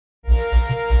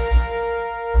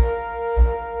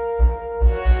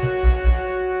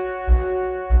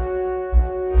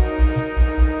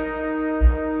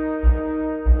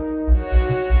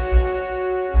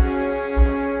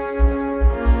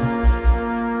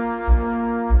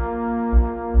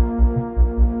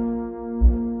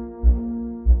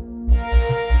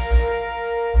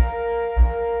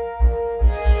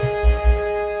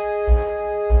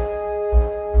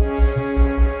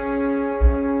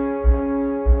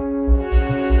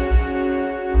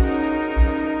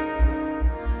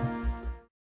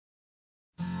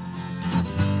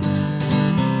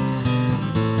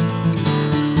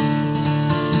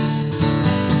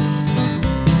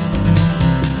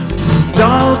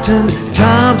Dalton,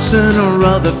 Thomson,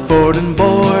 Rutherford and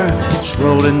Bohr,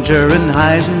 Schrodinger and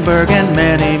Heisenberg and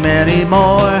many, many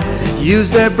more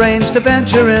used their brains to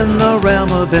venture in the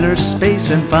realm of inner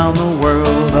space and found the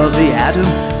world of the atom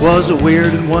was a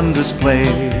weird and wondrous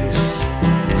place.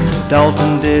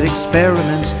 Dalton did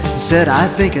experiments and said, I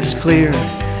think it's clear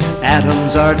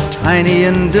atoms are tiny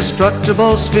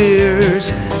indestructible spheres.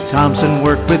 Thomson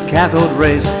worked with cathode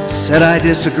rays, said I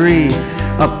disagree.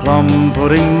 A plum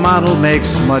pudding model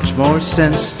makes much more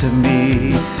sense to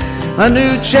me. A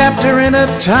new chapter in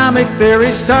atomic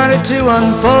theory started to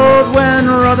unfold when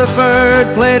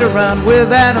Rutherford played around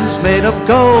with atoms made of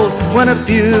gold. When a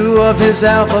few of his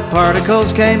alpha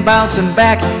particles came bouncing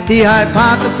back, he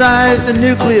hypothesized the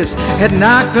nucleus had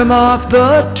knocked them off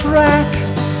the track.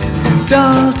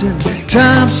 Dalton,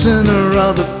 Thomson,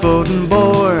 Rutherford and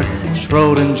Bohr,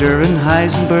 Schrodinger and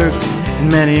Heisenberg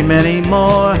and many, many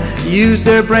more used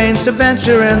their brains to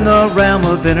venture in the realm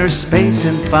of inner space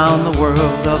and found the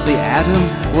world of the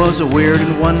atom was a weird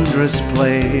and wondrous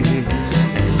place.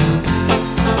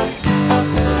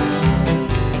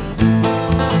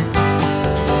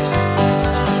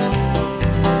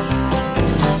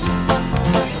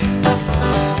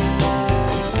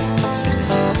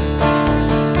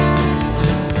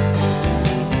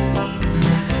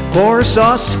 Bohr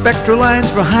saw spectral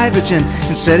lines for hydrogen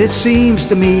and said, it seems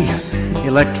to me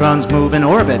electrons move in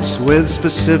orbits with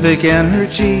specific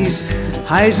energies.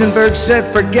 Heisenberg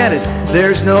said, forget it,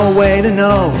 there's no way to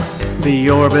know the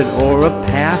orbit or a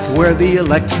path where the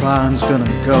electron's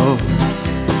gonna go.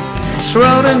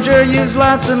 Schrodinger used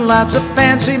lots and lots of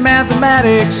fancy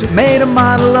mathematics, made a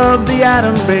model of the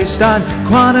atom based on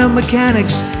quantum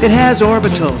mechanics. It has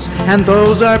orbitals, and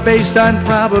those are based on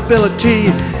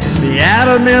probability. The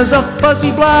atom is a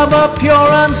fuzzy blob of pure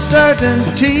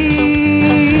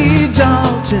uncertainty.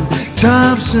 Dalton,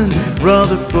 Thomson,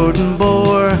 Rutherford and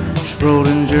Bohr,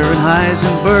 Schrodinger and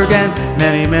Heisenberg and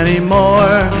many, many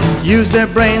more used their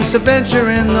brains to venture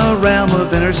in the realm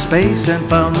of inner space and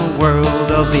found the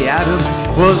world of the atom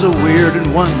was a weird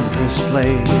and wondrous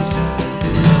place.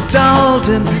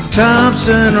 Dalton,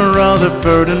 Thomson,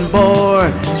 Rutherford and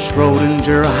Bohr,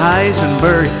 Schrodinger,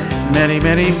 Heisenberg, many,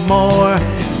 many more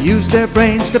used their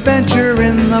brains to venture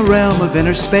in the realm of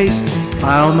inner space,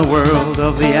 found the world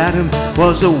of the atom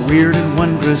was a weird and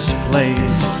wondrous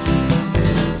place.